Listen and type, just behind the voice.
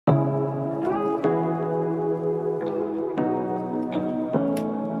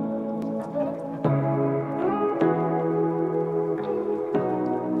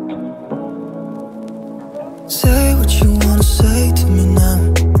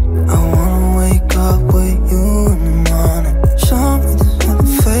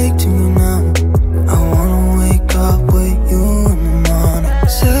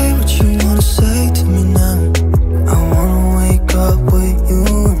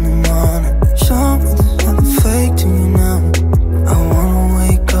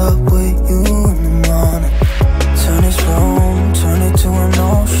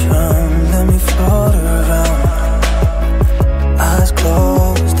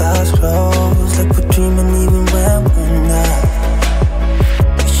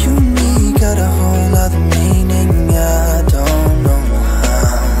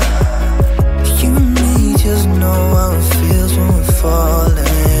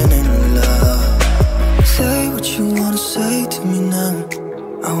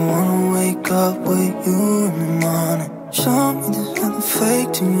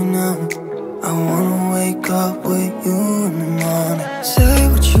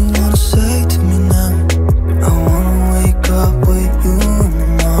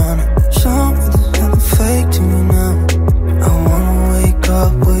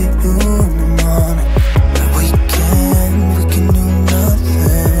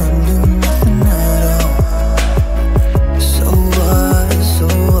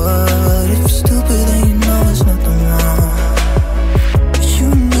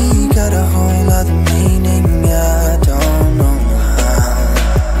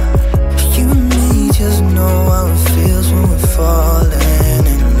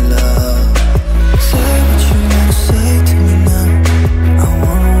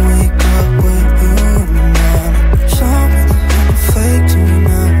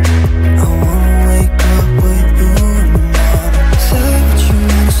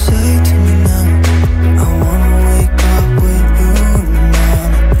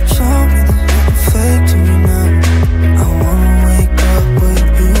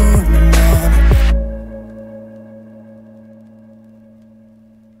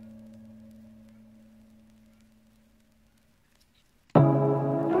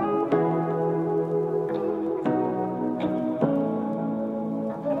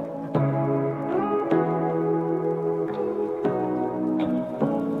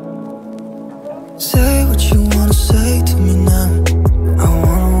what you wanna say to me now. I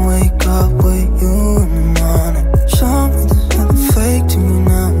wanna wake up with you in the morning. Show me there's nothing fake to me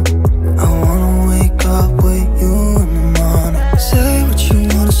now. I wanna wake up with you in the morning. Say what you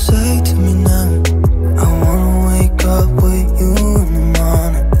wanna say to me now. I wanna wake up with you in the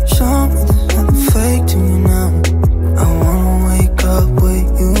morning. Show me there's nothing fake to me now. I wanna wake up with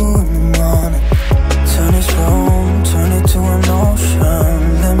you in the morning. Turn this room, turn it to an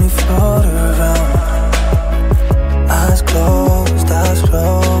ocean. Let me float around. Eyes closed,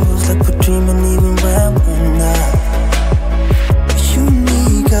 like we're dreaming even when we're not. You and me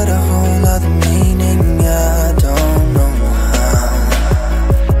got a whole other meaning, I don't know how.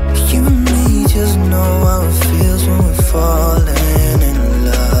 You and me just know how it feels when we're falling in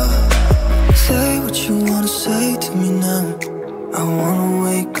love. Say what you wanna say to me now. I wanna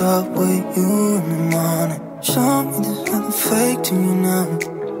wake up with you in the morning. Show me there's nothing fake to me now.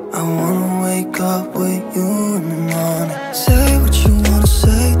 I wanna wake up with you in the morning. Say what you